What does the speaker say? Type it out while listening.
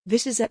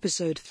This is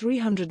episode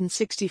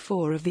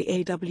 364 of the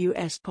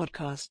AWS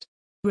podcast,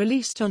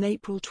 released on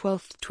April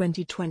 12,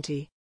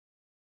 2020.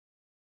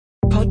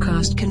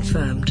 Podcast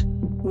confirmed.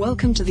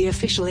 Welcome to the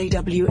official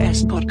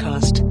AWS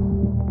podcast.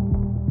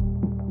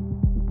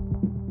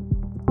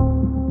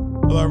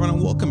 Hello everyone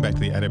and welcome back to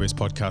the AWS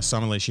podcast.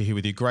 Simon Elisha here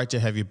with you. Great to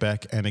have you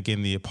back. And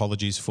again, the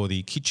apologies for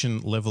the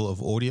kitchen level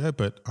of audio,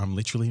 but I'm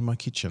literally in my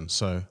kitchen,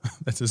 so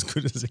that's as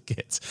good as it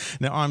gets.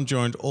 Now, I'm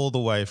joined all the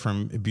way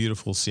from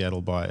beautiful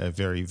Seattle by a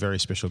very, very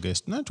special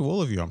guest, known to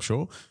all of you, I'm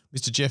sure,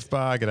 Mr. Jeff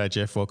Barr. G'day,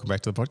 Jeff. Welcome back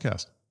to the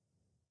podcast.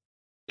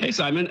 Hey,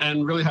 Simon,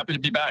 and really happy to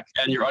be back.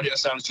 And your audio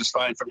sounds just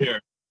fine from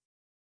here.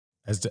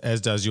 As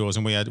does yours.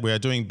 And we are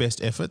doing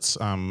best efforts,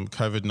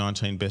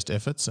 COVID-19 best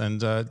efforts. And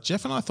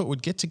Jeff and I thought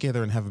we'd get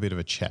together and have a bit of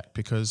a chat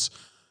because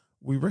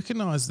we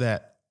recognise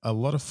that a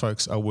lot of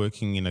folks are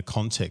working in a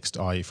context,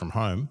 i.e. from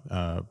home.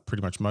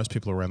 Pretty much most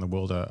people around the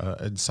world are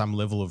at some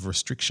level of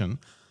restriction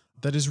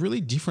that is really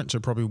different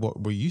to probably what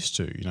we're used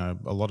to. You know,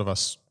 a lot of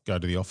us go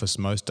to the office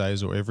most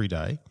days or every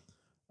day,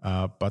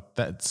 but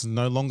that's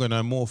no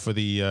more for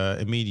the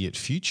immediate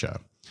future.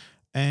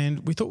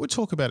 And we thought we'd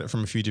talk about it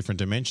from a few different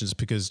dimensions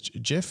because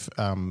Jeff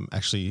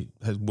actually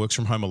works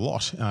from home a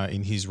lot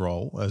in his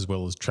role, as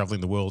well as traveling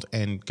the world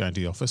and going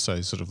to the office. So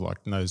he sort of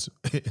like knows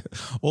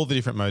all the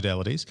different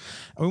modalities.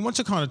 And we want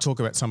to kind of talk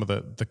about some of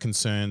the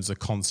concerns, the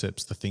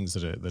concepts, the things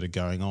that are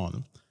going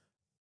on.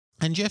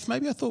 And Jeff,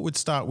 maybe I thought we'd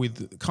start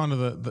with kind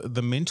of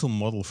the mental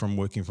model from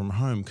working from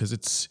home because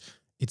it's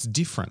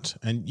different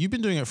and you've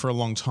been doing it for a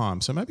long time.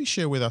 So maybe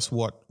share with us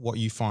what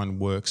you find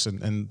works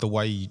and the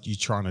way you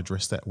try and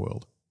address that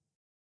world.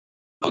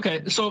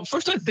 Okay, so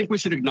first I think we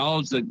should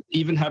acknowledge that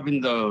even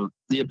having the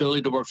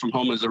ability to work from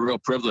home is a real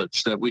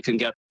privilege that we can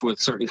get with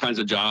certain kinds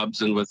of jobs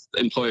and with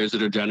employers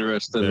that are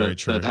generous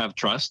that have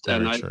trust.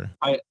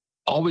 I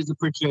always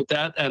appreciate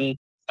that. And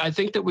I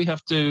think that we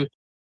have to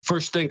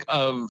first think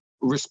of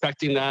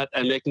respecting that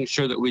and making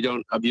sure that we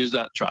don't abuse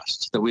that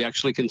trust, that we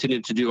actually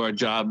continue to do our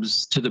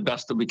jobs to the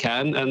best that we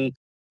can. And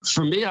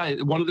for me,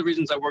 one of the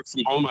reasons I work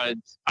from home,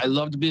 I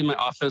love to be in my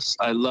office.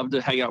 I love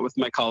to hang out with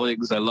my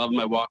colleagues. I love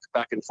my walk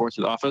back and forth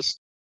to the office.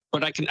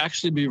 But I can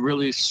actually be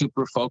really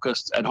super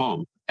focused at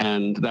home.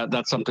 And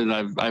that's something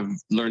that I've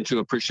learned to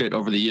appreciate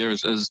over the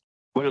years is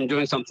when I'm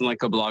doing something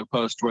like a blog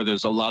post where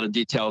there's a lot of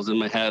details in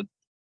my head,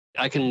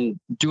 I can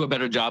do a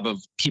better job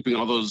of keeping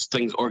all those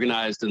things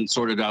organized and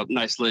sorted out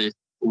nicely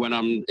when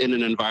I'm in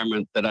an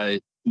environment that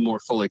I more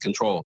fully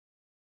control.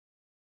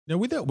 Now,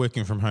 with that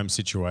working from home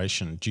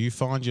situation, do you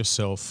find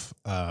yourself,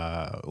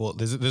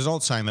 there's an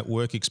old saying that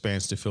work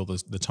expands to fill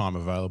the time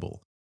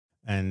available.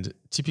 And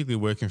typically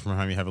working from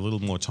home, you have a little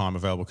more time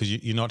available because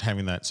you're not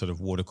having that sort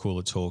of water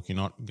cooler talk. You're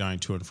not going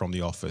to and from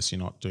the office. You're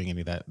not doing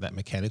any of that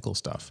mechanical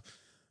stuff.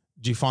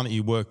 Do you find that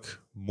you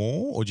work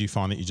more or do you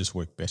find that you just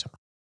work better?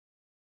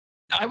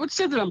 I would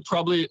say that I'm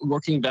probably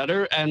working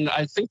better. And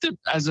I think that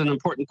as an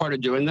important part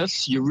of doing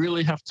this, you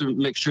really have to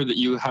make sure that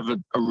you have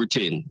a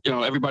routine. You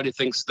know, everybody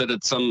thinks that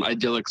it's some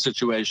idyllic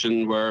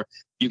situation where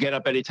you get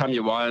up anytime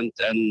you want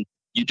and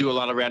you do a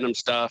lot of random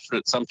stuff. And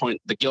at some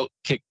point, the guilt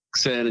kicks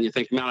in and you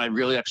think, man, I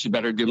really actually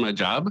better do my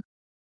job.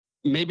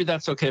 Maybe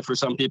that's okay for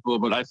some people,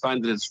 but I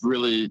find that it's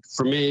really,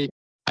 for me,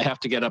 I have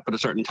to get up at a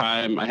certain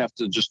time. I have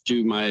to just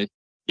do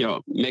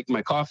make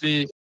my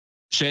coffee,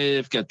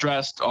 shave, get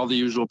dressed, all the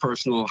usual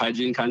personal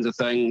hygiene kinds of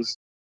things.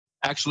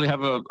 Actually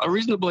have a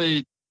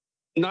reasonably,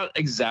 not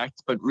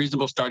exact, but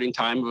reasonable starting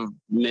time of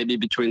maybe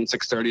between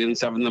 6:30 and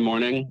 7 in the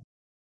morning.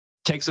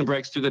 Take some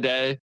breaks through the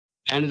day.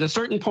 And at a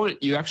certain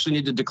point, you actually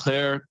need to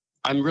declare,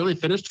 I'm really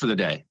finished for the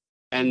day.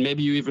 And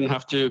maybe you even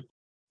have to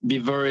be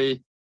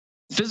very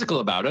physical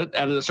about it.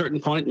 And at a certain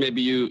point,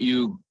 maybe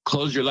you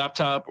close your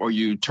laptop or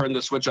you turn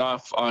the switch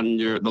off on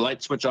the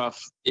light switch off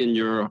in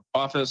your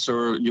office,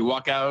 or you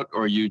walk out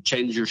or you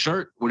change your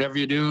shirt, whatever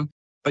you do.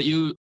 But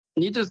you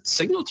need to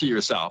signal to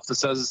yourself that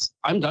says,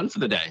 I'm done for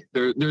the day.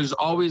 There's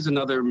always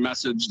another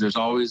message. There's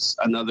always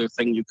another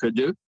thing you could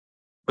do.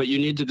 But you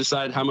need to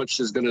decide how much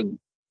is going to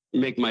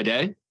make my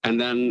day. And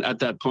then at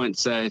that point,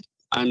 say,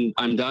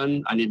 I'm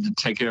done. I need to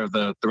take care of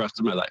the rest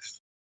of my life.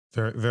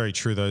 Very, very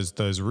true.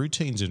 Those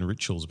routines and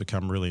rituals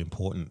become really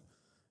important.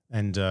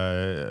 And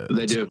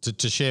they do.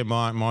 To share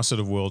my sort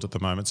of world at the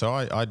moment. So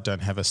I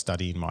don't have a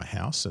study in my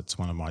house. It's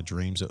one of my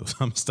dreams at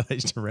some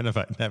stage to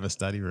renovate and have a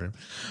study room.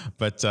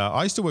 But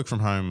I used to work from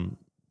home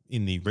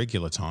in the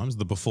regular times,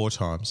 the before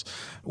times,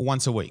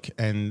 once a week.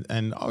 And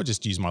I would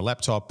just use my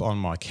laptop on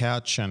my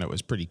couch and it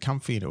was pretty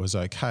comfy and it was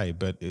okay,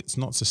 but it's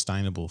not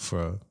sustainable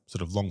for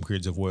sort of long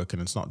periods of work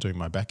and it's not doing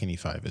my back any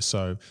favours.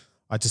 So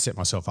I had to set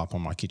myself up on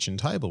my kitchen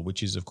table,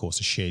 which is, of course,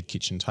 a shared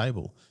kitchen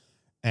table.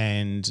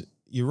 And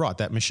you're right,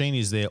 that machine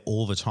is there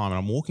all the time and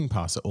I'm walking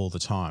past it all the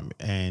time.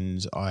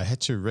 And I had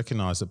to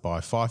recognise that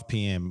by 5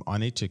 p.m, I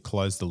need to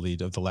close the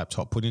lid of the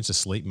laptop, put into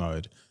sleep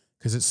mode,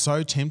 because it's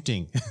so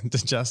tempting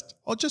to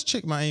I'll just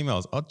check my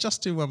emails. I'll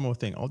just do one more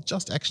thing. I'll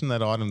just action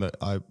that item that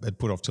I had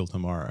put off till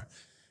tomorrow.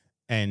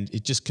 And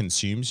it just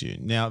consumes you.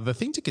 Now, the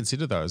thing to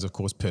consider, though, is, of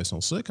course,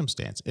 personal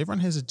circumstance. Everyone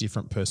has a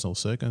different personal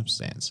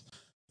circumstance.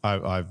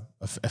 I've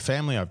a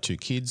family. I have two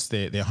kids.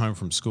 They're home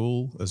from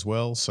school as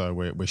well, so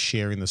we're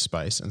sharing the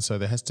space, and so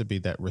there has to be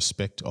that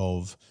respect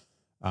of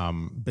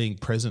being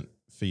present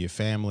for your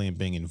family and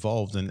being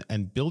involved,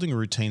 and building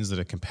routines that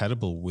are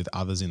compatible with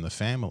others in the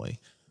family,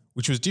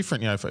 which was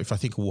different. You know, if I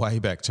think way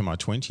back to my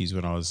 20s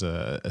when I was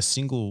a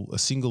single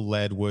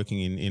lad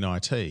working in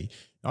IT,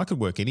 I could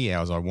work any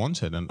hours I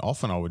wanted, and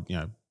often I would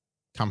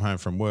come home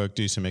from work,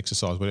 do some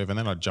exercise, whatever, and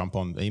then I'd jump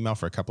on email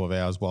for a couple of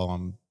hours while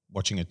I'm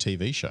watching a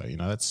TV show.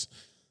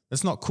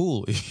 That's not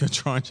cool if you're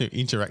trying to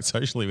interact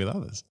socially with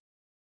others.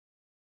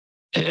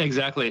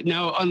 Exactly.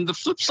 Now, on the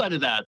flip side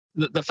of that,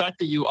 the fact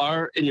that you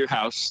are in your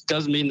house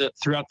does mean that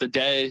throughout the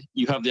day,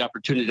 you have the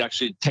opportunity to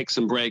actually take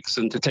some breaks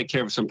and to take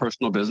care of some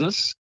personal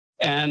business.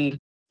 And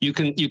you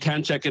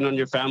can check in on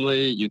your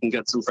family. You can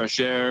get some fresh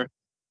air.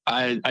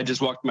 I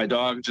just walked my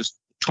dog just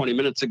 20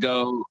 minutes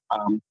ago.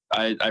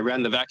 I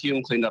ran the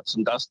vacuum, cleaned up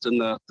some dust in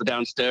the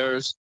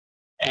downstairs.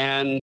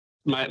 And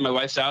my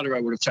wife's out, or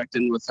I would have checked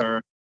in with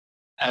her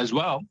as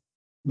well.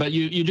 But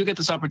you do get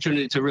this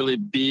opportunity to really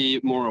be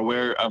more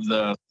aware of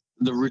the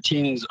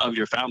routines of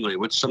your family,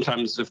 which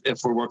sometimes if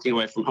we're working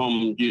away from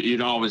home, you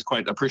don't always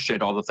quite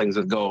appreciate all the things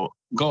that go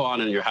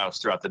on in your house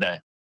throughout the day.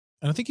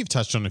 And I think you've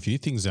touched on a few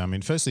things there. I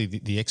mean, firstly,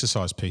 the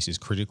exercise piece is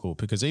critical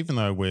because even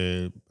though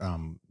we're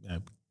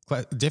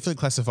definitely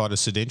classified as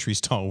sedentary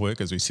style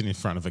workers, we sit in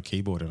front of a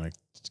keyboard and a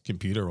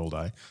computer all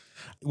day.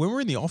 When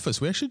we're in the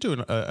office, we actually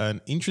do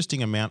an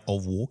interesting amount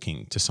of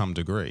walking to some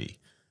degree.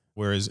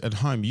 Whereas at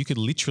home, you could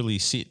literally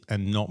sit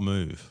and not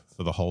move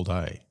for the whole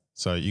day.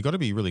 So you got to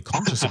be really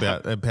conscious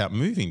about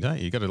moving, don't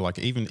you? You got to like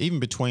even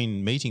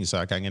between meetings, say,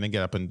 okay, I'm going to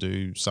get up and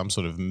do some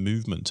sort of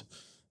movement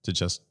to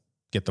just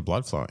get the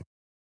blood flowing.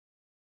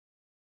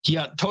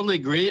 Yeah, totally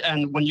agree.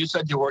 And when you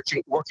said you're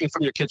working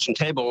from your kitchen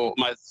table,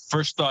 my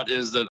first thought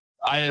is that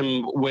I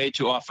am way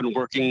too often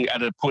working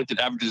at a point that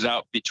averages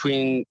out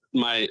between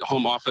my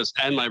home office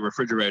and my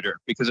refrigerator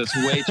because it's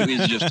way too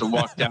easy just to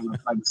walk down the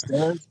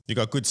stairs. You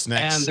got good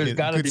snacks. And there's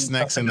got to be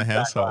snacks in the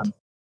household.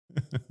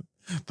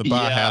 The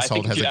Bar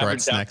household has a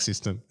great snack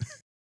system.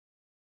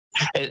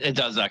 It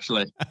does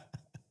actually.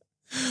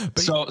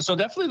 So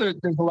definitely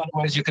there's a lot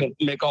of ways you can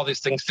make all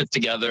these things fit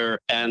together.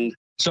 And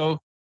so,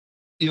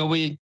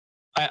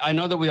 I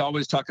know that we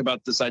always talk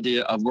about this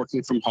idea of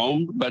working from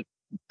home, but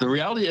the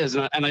reality is,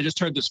 and I just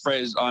heard this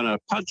phrase on a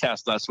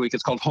podcast last week,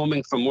 it's called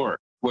homing from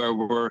work, where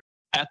we're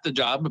at the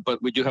job,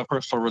 but we do have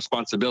personal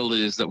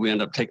responsibilities that we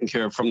end up taking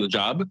care of from the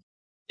job.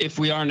 If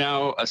we are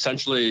now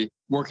essentially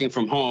working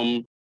from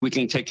home, we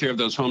can take care of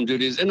those home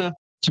duties in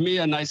to me,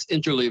 a nice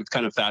interleaved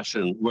kind of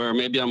fashion, where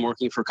maybe I'm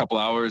working for a couple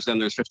hours, then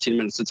there's 15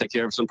 minutes to take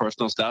care of some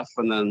personal stuff,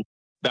 and then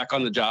back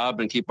on the job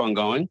and keep on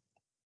going.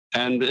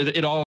 And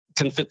it all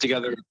can fit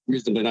together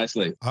reasonably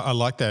nicely. I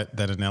like that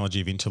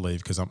analogy of interleave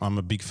because I'm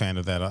a big fan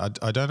of that.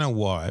 I don't know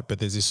why, but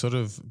there's this sort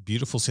of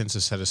beautiful sense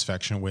of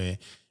satisfaction where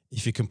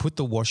if you can put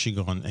the washing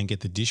on and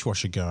get the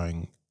dishwasher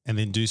going and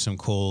then do some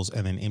calls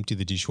and then empty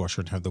the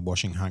dishwasher and have the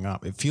washing hung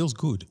up, it feels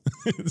good.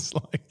 It's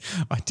like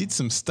I did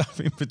some stuff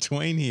in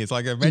between here. It's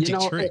like a magic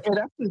trick. It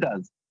actually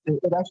does.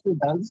 It actually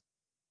does.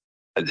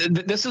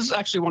 This is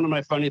actually one of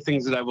my funny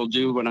things that I will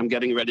do when I'm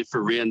getting ready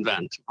for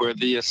reInvent, where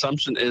the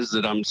assumption is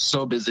that I'm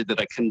so busy that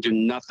I can do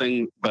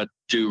nothing but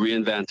do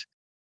reInvent.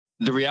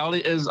 The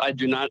reality is I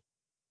do not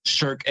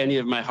shirk any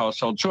of my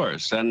household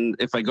chores. And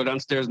if I go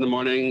downstairs in the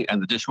morning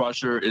and the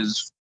dishwasher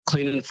is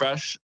clean and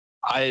fresh,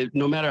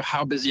 no matter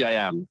how busy I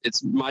am,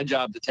 it's my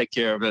job to take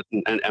care of it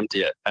and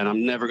empty it. And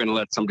I'm never going to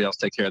let somebody else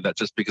take care of that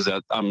just because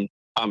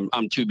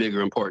I'm too big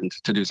or important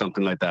to do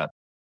something like that.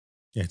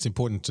 Yeah, it's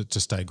important to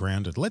stay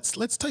grounded.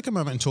 Let's take a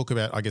moment and talk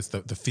about, I guess,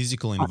 the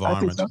physical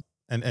environment. So.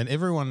 And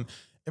everyone's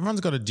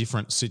got a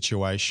different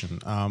situation.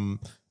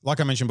 Like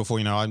I mentioned before,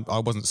 I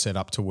wasn't set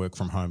up to work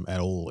from home at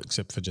all,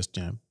 except for just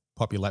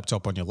pop your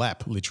laptop on your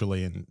lap,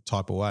 literally, and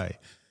type away.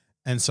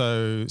 And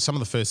so some of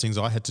the first things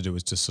I had to do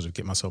was just sort of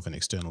get myself an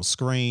external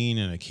screen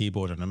and a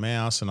keyboard and a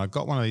mouse. And I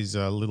got one of these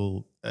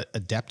little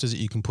adapters that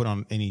you can put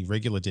on any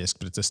regular desk,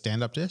 but it's a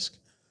stand-up desk.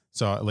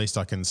 So at least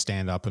I can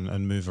stand up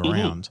and move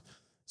around. Mm-hmm.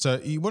 So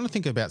you want to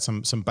think about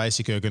some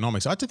basic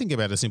ergonomics. I had to think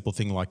about a simple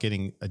thing like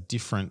getting a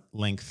different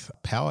length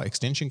power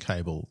extension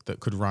cable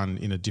that could run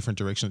in a different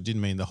direction. It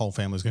didn't mean the whole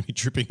family was going to be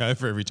tripping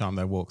over every time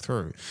they walk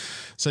through.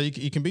 So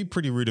you can be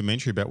pretty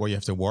rudimentary about what you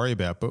have to worry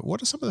about. But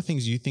what are some of the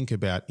things you think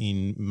about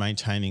in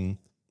maintaining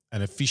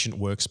an efficient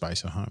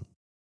workspace at home?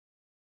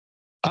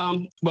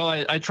 Well,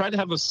 I try to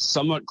have a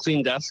somewhat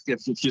clean desk.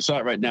 If you saw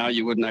it right now,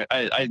 you wouldn't.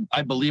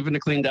 I believe in a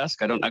clean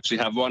desk. I don't actually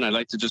have one. I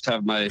like to just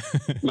have my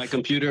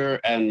computer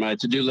and my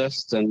to-do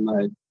list and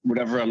my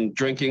whatever I'm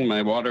drinking,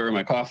 my water or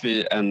my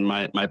coffee and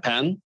my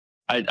pen.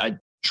 I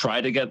try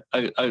to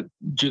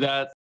do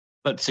that.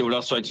 Let's see, what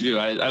else do I like to do?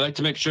 I like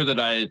to make sure that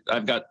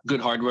I've got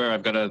good hardware.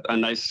 I've got a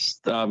nice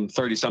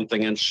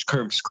 30-something inch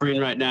curved screen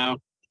right now,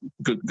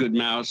 good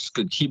mouse,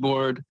 good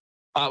keyboard.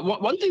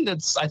 One thing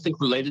that's, I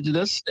think, related to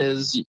this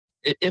is,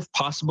 if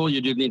possible, you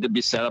do need to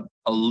be set up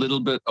a little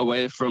bit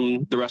away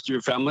from the rest of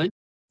your family.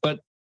 But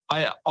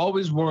I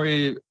always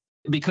worry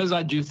because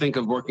I do think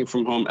of working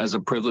from home as a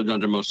privilege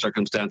under most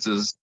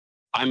circumstances,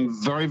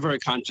 I'm very, very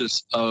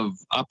conscious of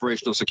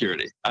operational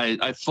security.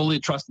 I fully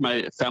trust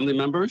my family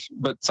members,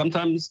 but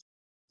sometimes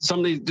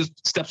somebody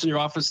just steps in your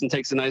office and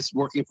takes a nice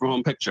working from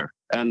home picture.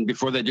 And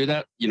before they do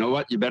that, you know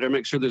what? You better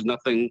make sure there's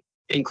nothing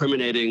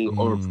incriminating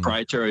or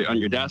proprietary on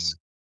your desk.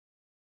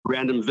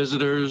 Random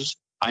visitors.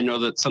 I know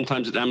that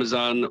sometimes at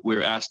Amazon,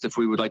 we're asked if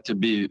we would like to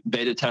be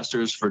beta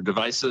testers for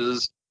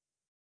devices.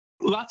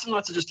 Lots and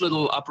lots of just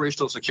little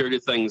operational security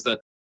things that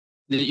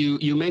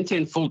you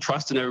maintain full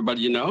trust in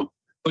everybody you know,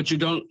 but you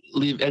don't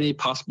leave any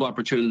possible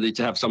opportunity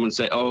to have someone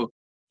say, oh,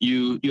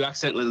 you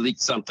accidentally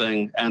leaked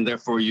something and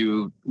therefore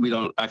we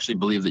don't actually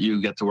believe that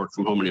you get to work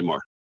from home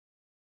anymore.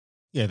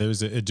 Yeah, there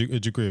is a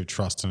degree of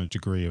trust and a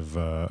degree of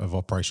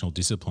operational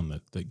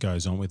discipline that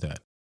goes on with that.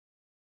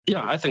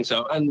 Yeah, I think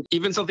so. And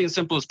even something as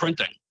simple as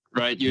printing,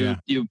 right? You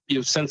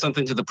send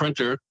something to the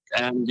printer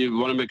and you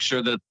want to make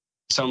sure that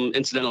some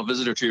incidental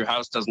visitor to your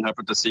house doesn't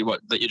happen to see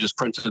that you just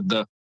printed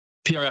the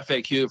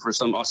PRFAQ for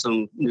some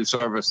awesome new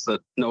service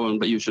that no one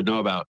but you should know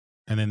about.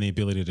 And then the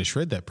ability to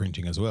shred that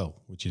printing as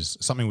well, which is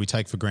something we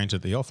take for granted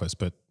at the office,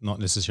 but not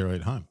necessarily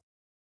at home.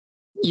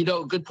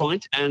 Good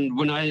point. And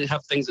when I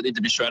have things that need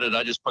to be shredded,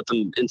 I just put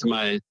them into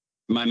my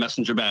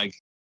messenger bag.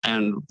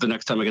 And the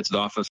next time I get to the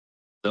office,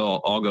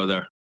 they'll all go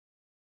there.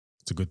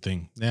 It's a good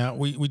thing. Now,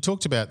 we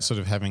talked about sort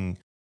of having...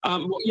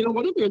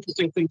 one other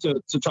interesting thing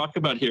to talk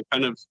about here,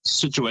 kind of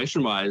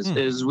situation-wise,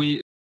 is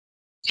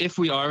if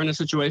we are in a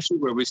situation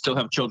where we still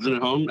have children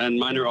at home, and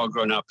mine are all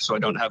grown up, so I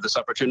don't have this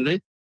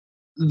opportunity,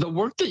 the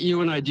work that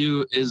you and I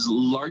do is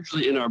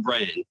largely in our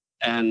brain.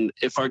 And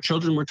if our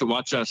children were to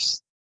watch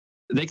us,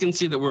 they can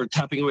see that we're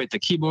tapping away at the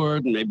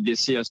keyboard and maybe they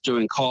see us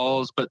doing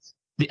calls, but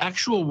the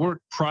actual work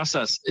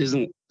process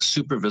isn't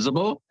super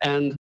visible.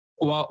 And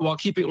while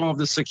keeping all of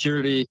this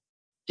security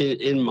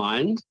in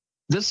mind,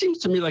 this seems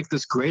to me like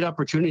this great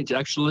opportunity to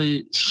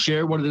actually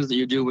share what it is that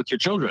you do with your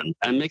children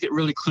and make it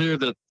really clear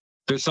that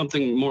there's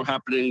something more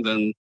happening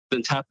than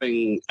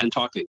tapping and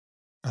talking.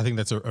 I think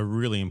that's a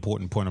really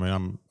important point. I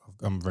mean,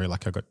 I'm very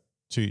lucky. I've got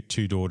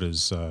two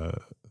daughters,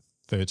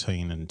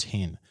 13 and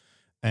 10.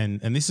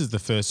 And this is the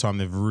first time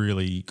they've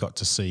really got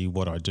to see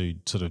what I do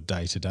sort of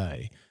day to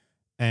day.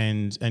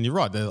 And you're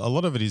right, a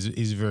lot of it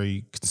is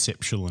very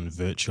conceptual and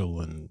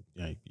virtual, and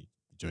you're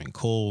doing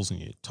calls and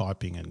you're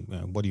typing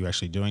and what are you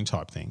actually doing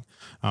type thing.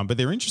 But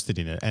they're interested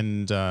in it.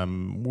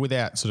 And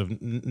without sort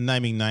of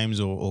naming names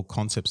or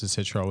concepts,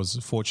 etc., I was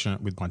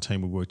fortunate with my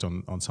team. We worked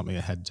on something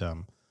that had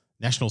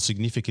national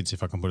significance,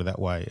 if I can put it that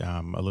way,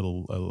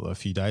 a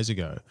few days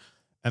ago.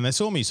 And they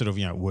saw me sort of,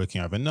 working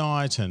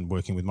overnight and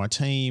working with my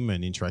team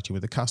and interacting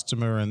with the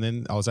customer. And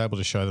then I was able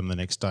to show them the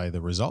next day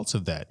the results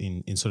of that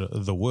in sort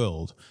of the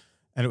world.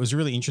 And it was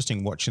really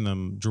interesting watching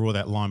them draw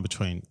that line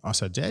between,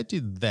 so Dad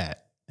did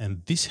that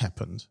and this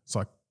happened. It's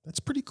like, that's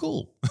pretty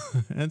cool.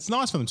 And it's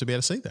nice for them to be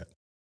able to see that.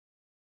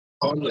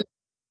 Totally.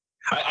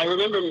 I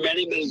remember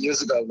many, many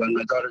years ago when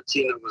my daughter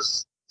Tina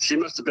she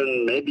must have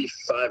been maybe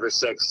 5 or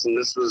 6. And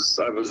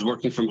I was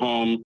working from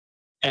home.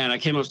 And I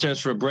came upstairs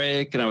for a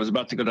break and I was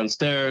about to go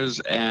downstairs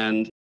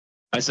and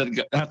I said,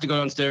 I have to go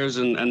downstairs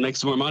and make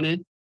some more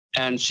money.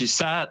 And she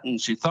sat and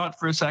she thought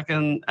for a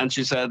second and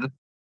she said,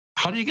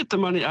 how do you get the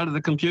money out of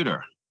the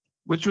computer?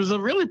 Which was a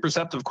really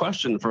perceptive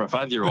question for a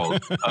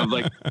 5-year-old. Of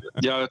like,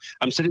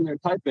 I'm sitting there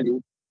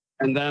typing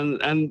and then,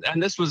 and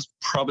this was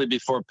probably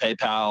before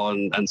PayPal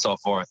and so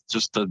forth,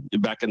 just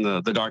back in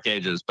the dark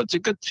ages. But it's a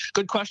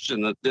good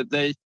question.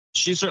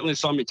 She certainly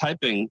saw me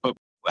typing, but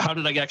how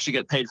did I actually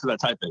get paid for that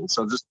typing?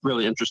 So just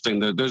really interesting.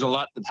 There's a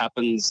lot that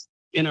happens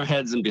in our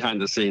heads and behind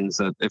the scenes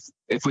that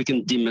if we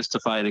can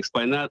demystify and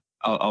explain that,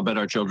 I'll bet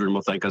our children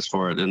will thank us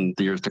for it in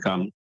the years to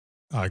come.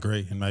 I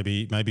agree. And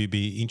maybe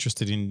be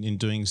interested in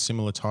doing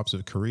similar types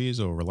of careers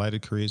or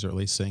related careers, or at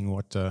least seeing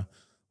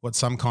what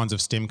some kinds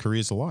of STEM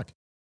careers are like.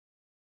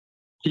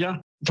 Yeah,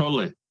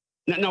 totally.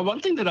 Now,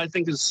 one thing that I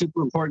think is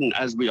super important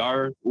as we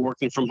are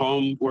working from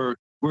home, we're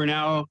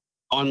now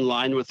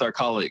online with our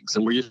colleagues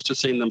and we're used to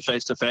seeing them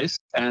face to face.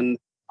 And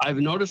I've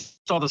noticed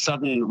all of a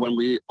sudden when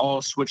we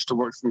all switched to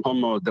work from home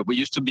mode that we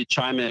used to be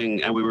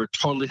chiming and we were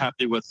totally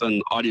happy with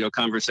an audio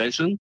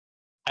conversation.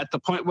 At the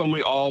point when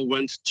we all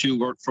went to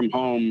work from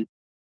home,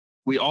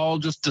 we all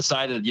just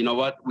decided, you know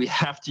what, we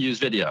have to use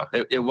video.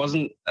 It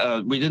wasn't,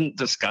 we didn't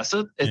discuss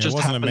it. It just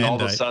happened all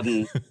of a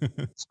sudden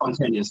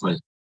spontaneously.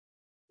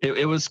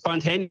 It was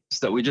spontaneous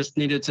that we just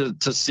needed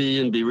to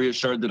see and be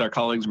reassured that our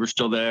colleagues were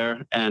still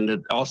there. And it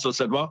also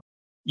said, well,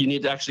 you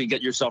need to actually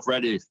get yourself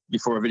ready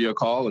before a video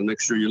call and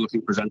make sure you're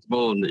looking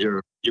presentable and that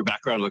your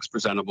background looks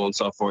presentable and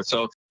so forth.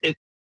 So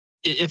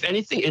if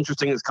anything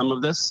interesting has come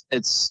of this,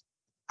 it's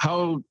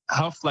how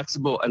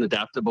flexible and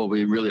adaptable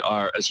we really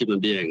are as human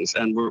beings.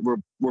 And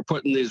we're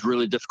put in these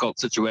really difficult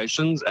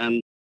situations,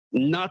 and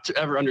not to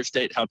ever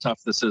understate how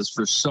tough this is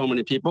for so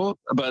many people.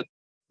 But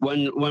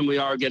when we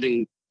are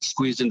getting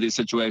squeezed into these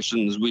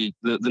situations,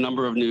 the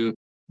number of new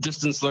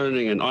distance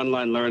learning and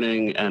online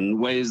learning and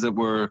ways that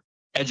we're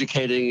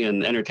educating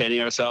and entertaining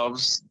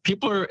ourselves,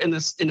 people are in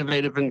this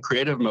innovative and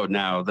creative mode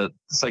now that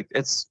it's like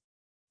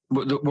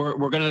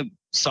we're going to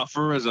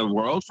suffer as a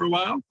world for a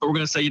while, but we're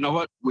going to say, you know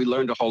what? We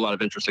learned a whole lot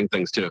of interesting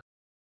things too.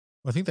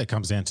 I think that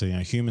comes down to,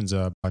 humans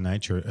are by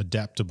nature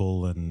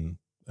adaptable and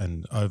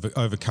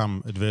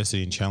overcome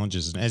adversity and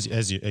challenges. And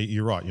as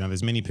you're right,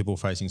 there's many people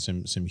facing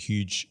some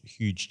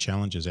huge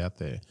challenges out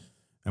there,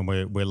 and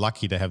we're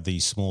lucky to have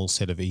these small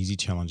set of easy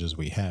challenges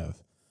we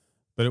have.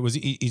 But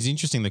it's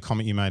interesting, the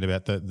comment you made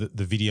about the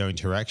video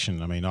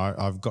interaction. I mean,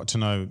 I've got to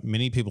know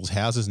many people's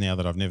houses now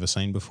that I've never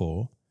seen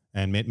before,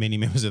 and met many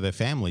members of their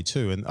family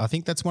too. And I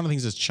think that's one of the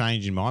things that's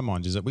changed in my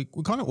mind, is that we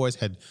kind of always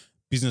had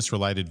business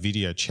related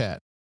video chat.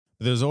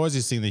 But there was always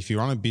this thing that if you're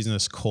on a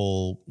business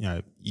call,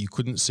 you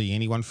couldn't see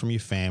anyone from your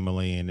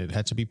family, and it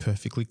had to be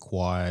perfectly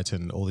quiet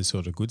and all this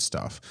sort of good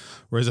stuff.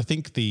 Whereas I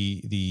think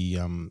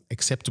the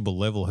acceptable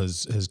level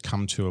has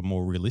come to a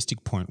more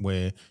realistic point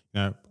where,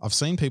 I've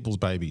seen people's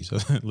babies.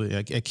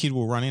 A kid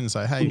will run in and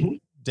say, hey,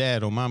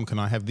 Dad or Mum, can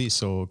I have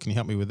this, or can you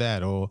help me with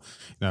that? Or,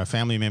 a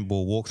family member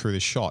will walk through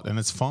the shot and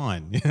it's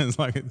fine. It's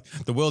like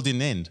the world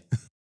didn't end.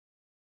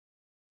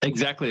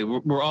 Exactly.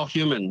 We're all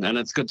human, and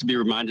it's good to be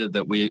reminded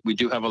that we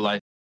do have a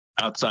life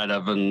outside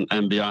of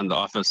and beyond the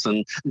office.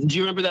 And do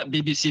you remember that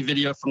BBC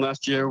video from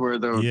last year where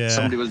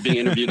somebody was being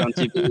interviewed on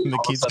TV? And the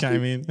kids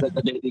came in.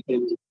 The baby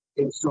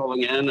came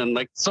strolling in, and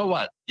like, so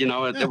what?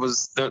 It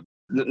was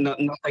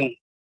nothing.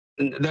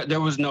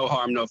 There was no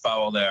harm, no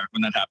foul there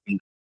when that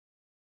happened.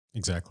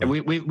 Exactly.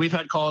 And we've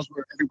had calls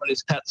where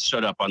everybody's pets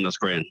showed up on the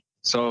screen.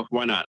 So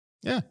why not?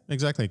 Yeah,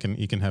 exactly.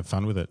 You can have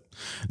fun with it.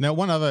 Now,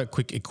 one other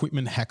quick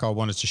equipment hack I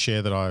wanted to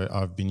share that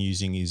I've been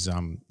using is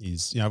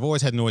I've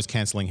always had noise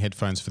cancelling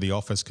headphones for the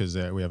office, because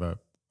we have a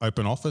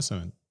open office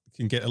and it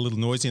can get a little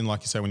noisy. And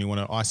like you say, when you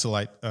want to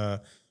isolate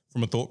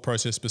from a thought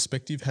process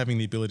perspective, having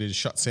the ability to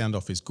shut sound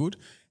off is good.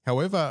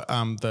 However,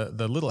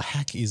 the little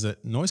hack is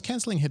that noise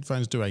cancelling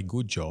headphones do a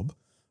good job,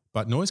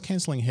 but noise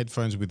cancelling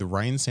headphones with the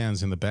rain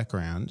sounds in the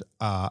background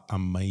are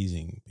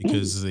amazing,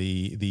 because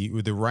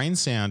with the rain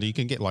sound, you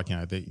can get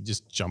you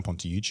just jump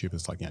onto YouTube.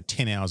 It's like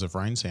 10 hours of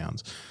rain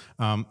sounds.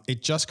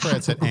 It just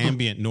creates that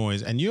ambient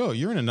noise, and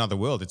you're in another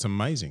world. It's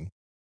amazing.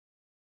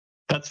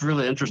 That's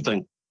really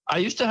interesting. I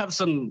used to have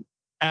some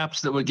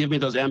apps that would give me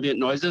those ambient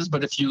noises,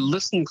 but if you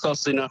listen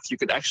closely enough, you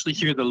could actually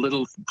hear the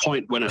little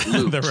point when it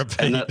loops. The repeat.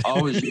 And that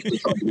always used to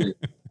trouble me.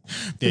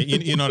 Yeah,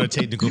 you're not a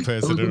technical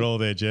person at all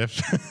there, Jeff.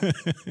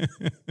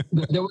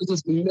 There was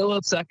this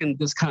millisecond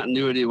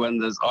discontinuity when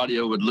this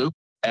audio would loop,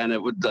 and it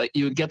would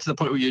you would get to the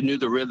point where you knew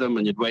the rhythm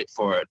and you'd wait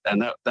for it,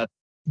 and that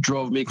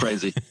drove me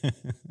crazy.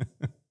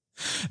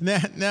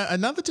 Now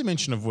another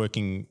dimension of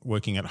working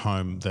at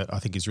home that I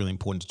think is really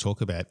important to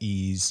talk about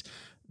is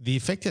the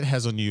effect it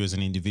has on you as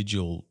an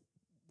individual.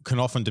 Can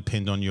often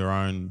depend on your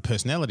own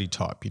personality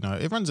type.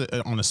 Everyone's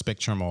on a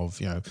spectrum of,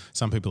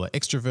 some people are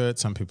extroverts,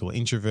 some people are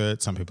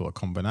introverts, some people are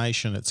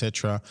combination,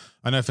 etc.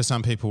 I know for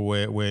some people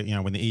where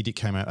when the edict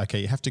came out, okay,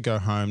 you have to go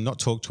home, not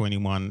talk to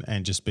anyone,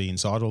 and just be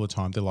inside all the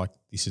time. They're like,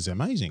 this is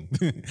amazing.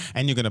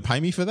 And you're going to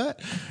pay me for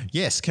that?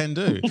 Yes, can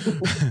do.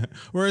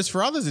 Whereas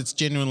for others, it's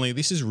genuinely,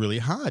 this is really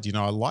hard.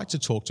 I like to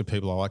talk to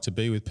people. I like to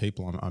be with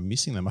people. I'm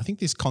missing them. I think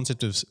this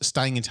concept of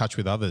staying in touch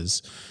with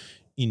others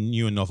in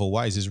new and novel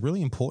ways is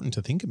really important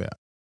to think about.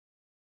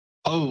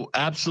 Oh,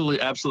 absolutely,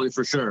 absolutely,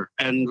 for sure.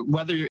 And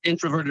whether you're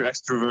introverted or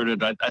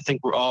extroverted, I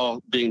think we're all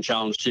being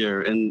challenged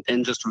here in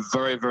just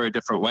very, very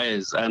different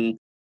ways. And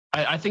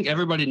I think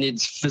everybody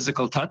needs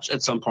physical touch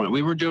at some point.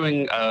 We were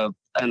doing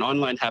an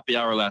online happy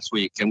hour last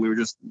week, and we were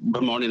just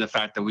bemoaning the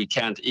fact that we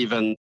can't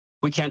even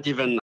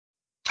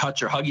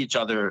touch or hug each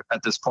other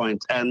at this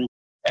point. And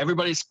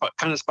everybody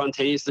kind of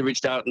spontaneously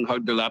reached out and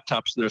hugged their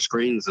laptops and their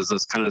screens as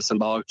this kind of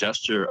symbolic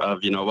gesture of,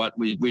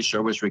 we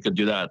sure wish we could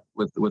do that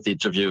with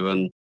each of you.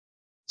 And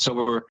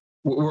so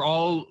we're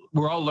all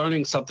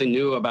learning something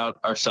new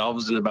about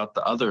ourselves and about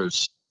the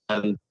others,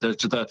 and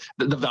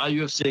the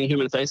value of seeing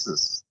human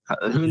faces.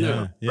 Who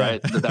knew,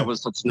 right? That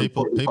was such an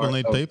important people part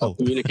need of people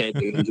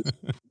communicating and just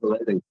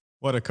relating.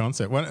 What a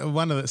concept!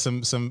 One of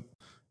some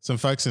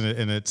folks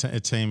in a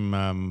team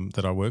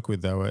that I work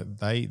with, though,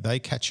 they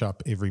catch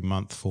up every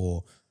month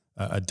for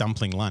a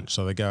dumpling lunch.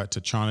 So they go out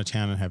to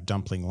Chinatown and have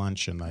dumpling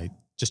lunch, and they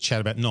just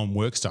chat about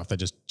non-work stuff. They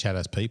just chat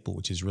as people,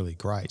 which is really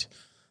great.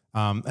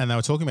 And they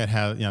were talking about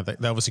how they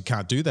obviously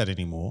can't do that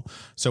anymore.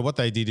 So what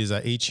they did is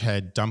they each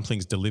had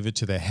dumplings delivered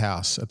to their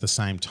house at the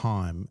same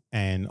time,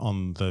 and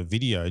on the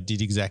video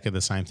did exactly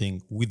the same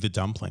thing with the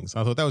dumplings.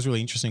 I thought that was a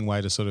really interesting way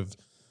to sort of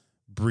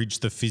bridge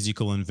the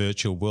physical and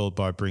virtual world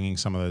by bringing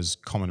some of those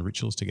common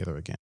rituals together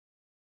again.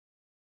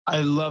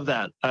 I love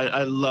that.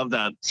 I love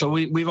that. So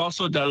we've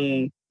also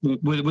done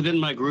within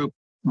my group,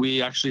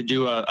 we actually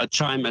do a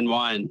chime and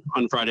wine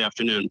on Friday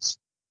afternoons,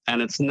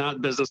 and it's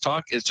not business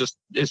talk. It's just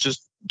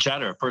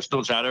chatter,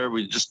 personal chatter.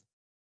 We just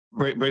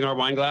bring our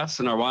wine glass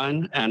and our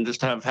wine and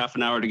just have half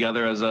an hour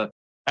together as a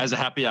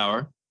happy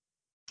hour.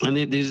 And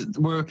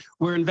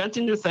we're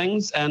inventing new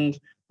things. And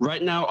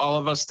right now, all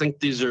of us think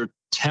these are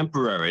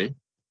temporary,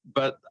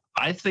 but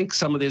I think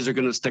some of these are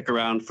going to stick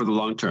around for the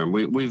long term.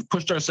 We've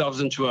pushed ourselves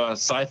into a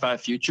sci-fi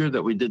future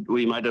that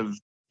we might have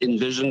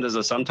envisioned as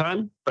a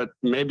sometime, but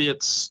maybe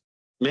it's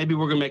maybe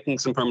we're making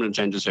some permanent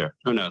changes here.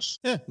 Who knows?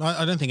 Yeah,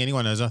 I don't think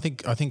anyone knows. I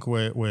think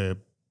we're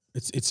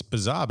it's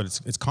bizarre, but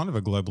it's kind of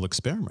a global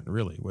experiment,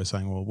 really. We're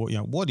saying, well,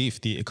 what if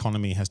the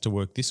economy has to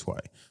work this way?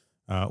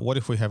 What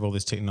if we have all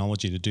this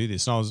technology to do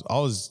this? And I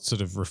was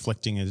sort of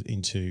reflecting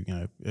into,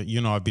 you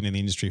and I have been in the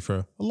industry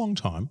for a long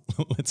time.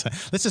 let's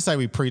just say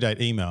we predate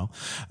email,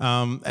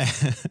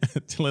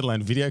 let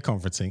alone video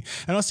conferencing.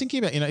 And I was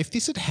thinking about, if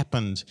this had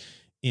happened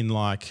in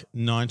like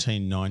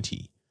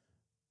 1990,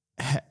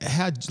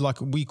 how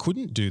we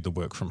couldn't do the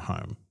work from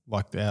home.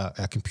 Like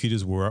our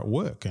computers were at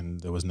work and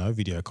there was no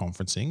video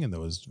conferencing and there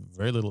was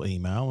very little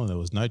email and there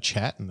was no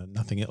chat and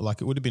nothing.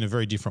 Like it would have been a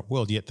very different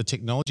world. Yet the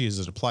technology is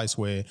at a place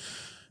where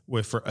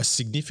for a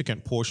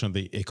significant portion of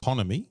the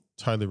economy,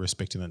 totally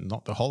respecting that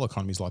not the whole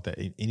economy is like that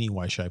in any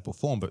way, shape or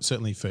form, but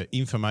certainly for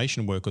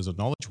information workers or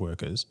knowledge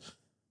workers,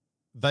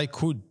 they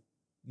could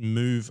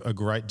move a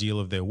great deal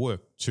of their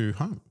work to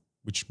home,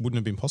 which wouldn't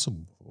have been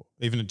possible before,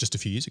 even just a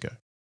few years ago.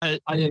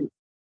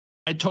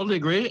 I totally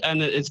agree.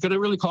 And it's going to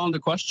really call into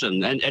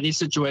question. And any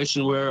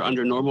situation where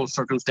under normal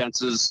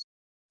circumstances,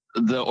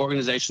 the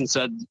organization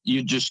said,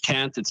 you just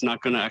can't, it's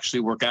not going to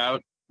actually work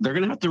out, they're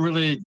going to have to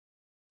really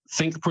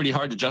think pretty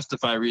hard to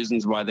justify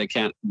reasons why they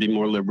can't be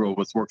more liberal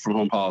with work from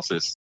home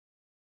policies.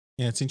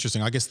 Yeah, it's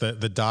interesting. I guess the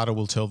data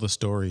will tell the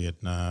story.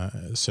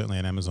 And certainly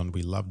at Amazon,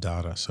 we love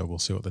data. So we'll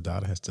see what the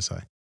data has to say.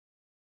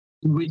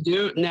 We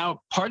do. Now,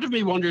 part of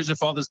me wonders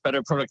if all this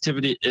better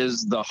productivity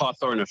is the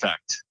Hawthorne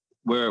effect,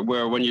 where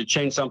when you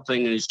change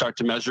something and you start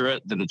to measure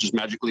it, then it just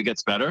magically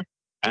gets better.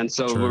 And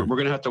so we're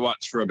going to have to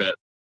watch for a bit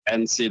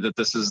and see that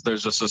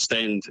there's a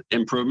sustained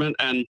improvement.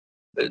 And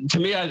to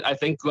me, I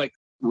think, like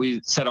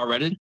we said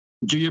already,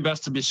 do your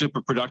best to be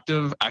super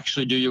productive,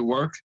 actually do your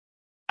work.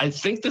 I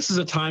think this is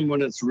a time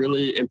when it's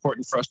really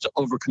important for us to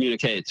over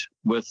communicate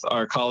with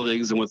our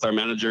colleagues and with our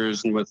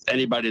managers and with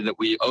anybody that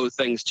we owe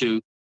things to.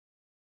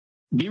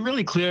 Be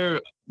really clear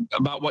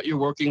about what you're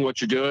working, what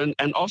you're doing.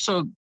 And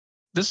also,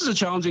 this is a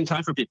challenging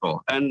time for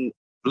people. And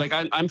like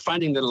I'm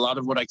finding that a lot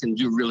of what I can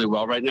do really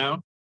well right now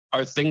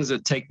are things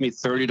that take me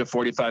 30 to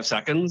 45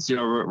 seconds,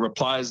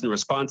 replies and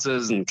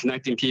responses and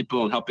connecting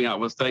people and helping out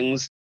with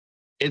things.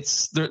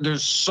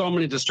 There's so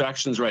many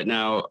distractions right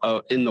now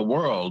in the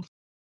world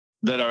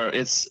that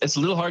it's a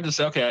little hard to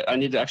say, okay, I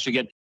need to actually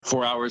get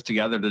 4 hours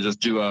together to just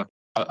do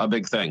a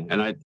big thing.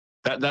 And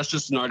that's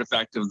just an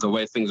artifact of the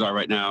way things are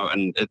right now.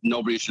 And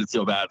nobody should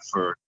feel bad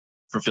for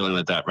feeling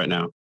like that right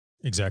now.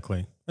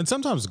 Exactly. And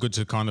sometimes it's good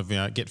to kind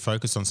of get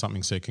focused on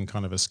something so you can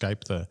kind of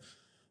escape the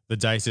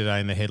day-to-day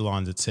and the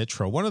headlines,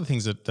 etc. One of the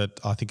things that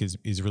I think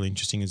is really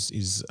interesting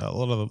is a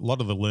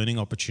lot of the learning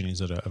opportunities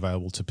that are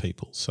available to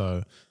people.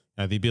 So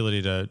the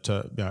ability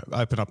to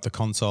open up the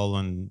console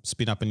and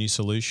spin up a new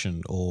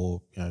solution,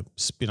 or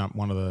spin up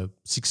one of the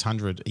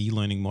 600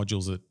 e-learning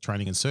modules that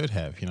Training and Cert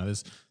have.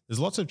 There's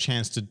lots of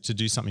chance to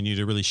do something new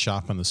to really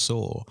sharpen the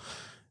saw.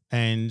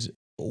 And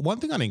one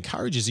thing I'd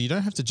encourage is you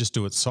don't have to just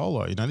do it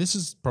solo. This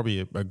is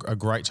probably a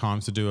great time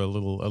to do a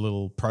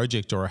little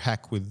project or a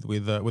hack with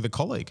a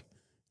colleague.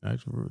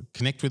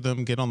 Connect with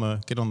them, get on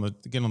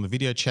the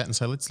video chat, and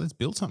say let's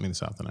build something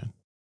this afternoon.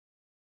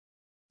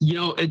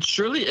 It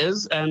surely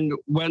is. And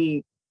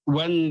when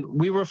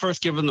we were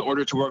first given the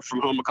order to work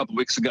from home a couple of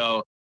weeks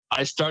ago,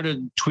 I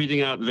started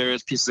tweeting out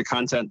various pieces of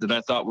content that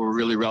I thought were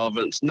really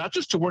relevant, not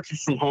just to working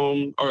from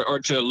home or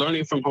to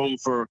learning from home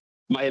for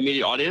my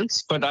immediate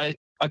audience, but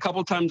a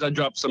couple of times I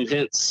dropped some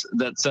hints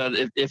that said,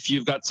 if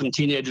you've got some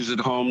teenagers at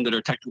home that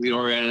are technically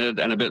oriented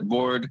and a bit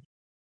bored,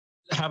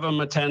 have them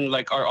attend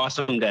like our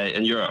Awesome Day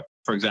in Europe,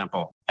 for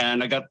example.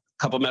 And I got a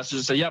couple of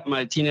messages that say, yep,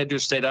 my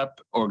teenagers stayed up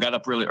or got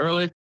up really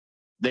early.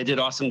 They did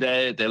Awesome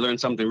Day. They learned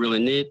something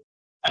really neat.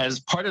 As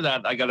part of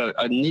that, I got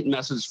a neat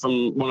message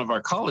from one of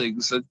our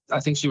colleagues. I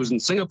think she was in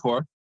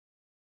Singapore.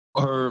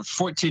 Her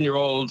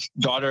 14-year-old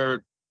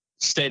daughter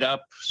stayed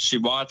up. She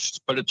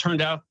watched, but it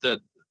turned out that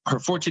her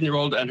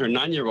 14-year-old and her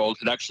 9-year-old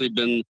had actually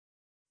been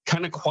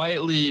kind of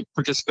quietly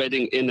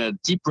participating in a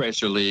deep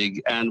racer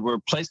league and were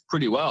placed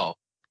pretty well,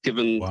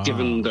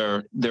 given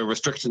their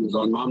restrictions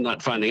on mom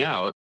not finding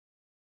out.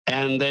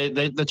 And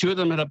the two of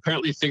them had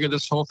apparently figured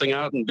this whole thing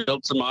out and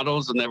built some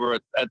models, and they were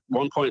at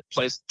one point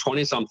placed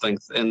 20-something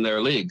in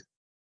their league.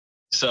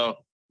 So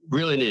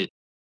really neat.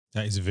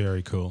 That is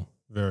very cool.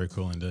 Very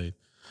cool indeed.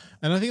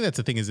 And I think that's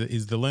the thing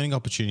is the learning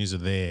opportunities are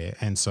there.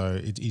 And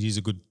so it is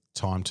a good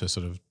time to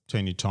sort of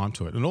turn your time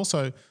to it. And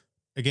also,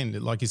 again,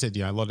 like you said,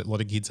 a lot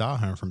of kids are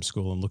home from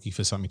school and looking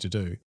for something to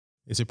do.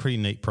 It's a pretty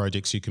neat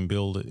projects you can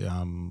build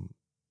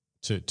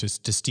to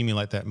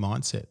stimulate that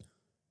mindset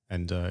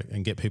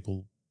and get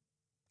people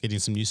getting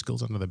some new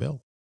skills under their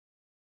belt.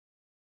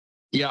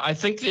 Yeah, I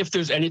think if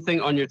there's anything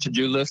on your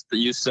to-do list that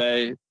you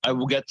say, I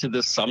will get to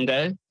this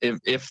someday,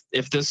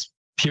 if this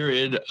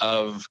period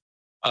of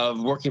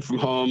working from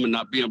home and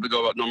not being able to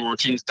go about normal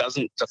routines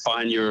doesn't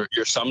define your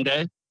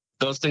someday,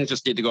 those things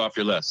just need to go off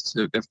your list.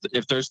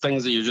 If there's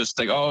things that you just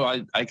think,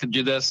 oh, I could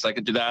do this, I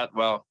could do that,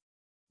 well,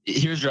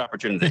 here's your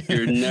opportunity.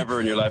 You're never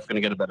in your life going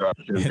to get a better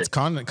opportunity. It's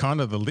kind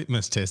of the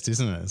litmus test,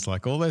 isn't it? It's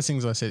like all those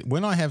things I said.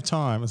 When I have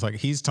time, it's like,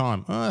 here's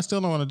time. Oh, I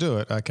still don't want to do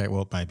it. Okay,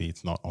 well, maybe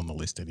it's not on the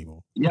list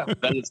anymore. Yeah,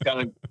 then it's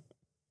got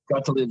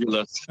to leave your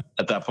list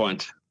at that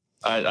point,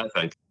 I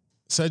think.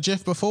 So,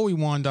 Jeff, before we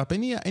wind up,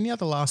 any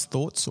other last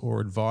thoughts or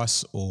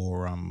advice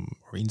or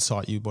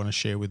insight you want to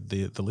share with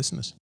the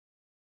listeners?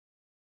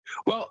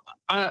 Well,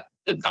 I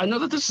know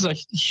that this is a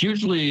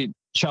hugely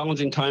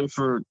challenging time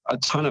for a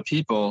ton of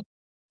people,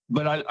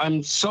 but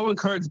I'm so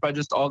encouraged by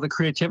just all the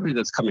creativity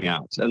that's coming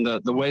out and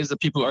the ways that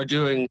people are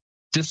doing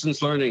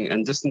distance learning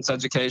and distance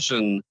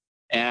education.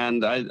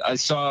 And I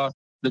saw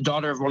the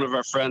daughter of one of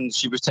our friends,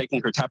 she was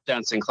taking her tap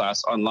dancing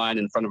class online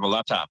in front of a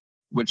laptop,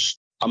 which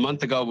a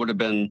month ago would have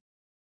been,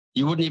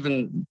 you wouldn't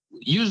even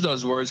use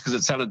those words because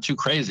it sounded too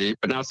crazy.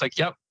 But now it's like,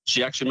 yep,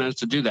 she actually managed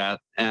to do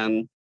that.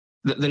 And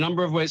the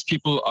number of ways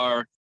people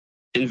are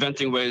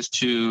inventing ways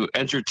to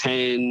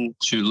entertain,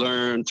 to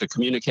learn, to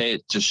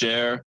communicate, to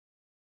share.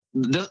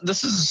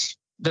 This is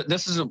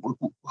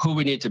who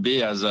we need to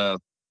be as a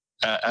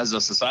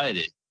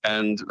society.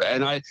 And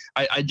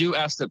I do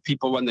ask that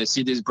people, when they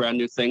see these brand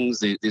new things,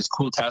 these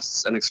cool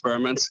tests and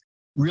experiments,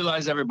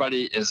 realize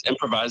everybody is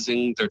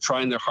improvising. They're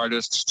trying their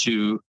hardest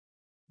to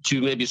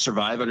maybe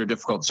survive under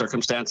difficult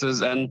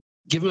circumstances, and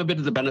give them a bit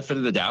of the benefit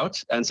of the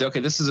doubt and say,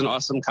 okay, this is an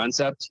awesome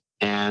concept,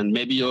 and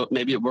maybe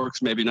it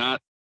works, maybe not.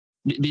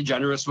 Be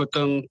generous with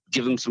them,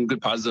 give them some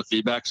good positive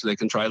feedback so they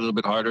can try a little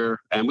bit harder.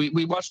 And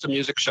we watched a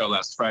music show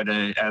last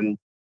Friday, and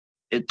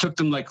it took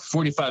them like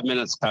 45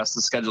 minutes past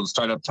the scheduled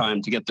startup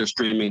time to get their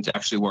streaming to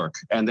actually work.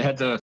 And they had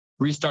to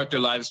restart their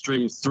live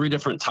stream 3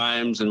 different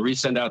times and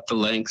resend out the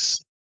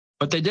links,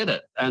 but they did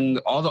it. And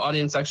all the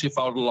audience actually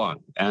followed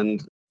along.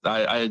 And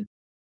I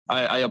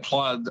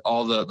applaud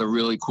all the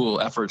really cool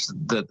efforts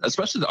that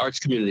especially the arts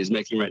community is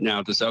making right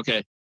now to say,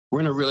 okay, we're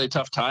in a really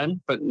tough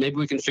time, but maybe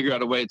we can figure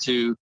out a way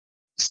to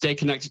stay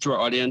connected to our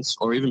audience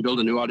or even build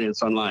a new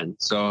audience online.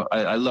 So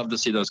I love to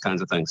see those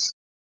kinds of things.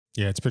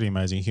 Yeah, it's pretty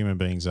amazing. Human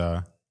beings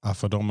are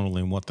phenomenal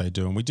in what they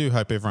do. And we do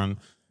hope everyone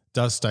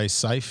does stay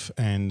safe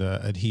and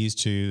adheres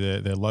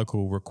to their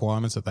local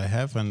requirements that they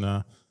have. And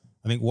I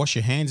think wash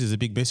your hands is a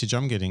big message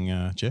I'm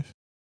getting, Jeff.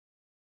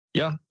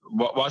 Yeah,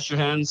 wash your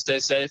hands, stay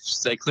safe,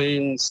 stay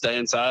clean, stay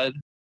inside.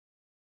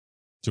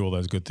 Do all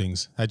those good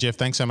things. Hey, Jeff,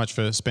 thanks so much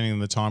for spending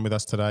the time with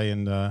us today,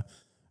 and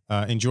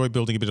enjoy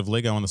building a bit of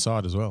Lego on the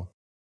side as well.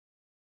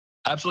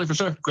 Absolutely, for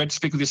sure. Great to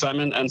speak with you,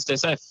 Simon, and stay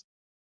safe.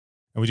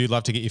 And we do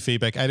love to get your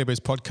feedback. AWS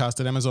podcast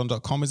at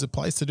Amazon.com is a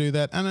place to do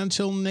that. And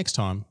until next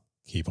time,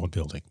 keep on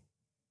building.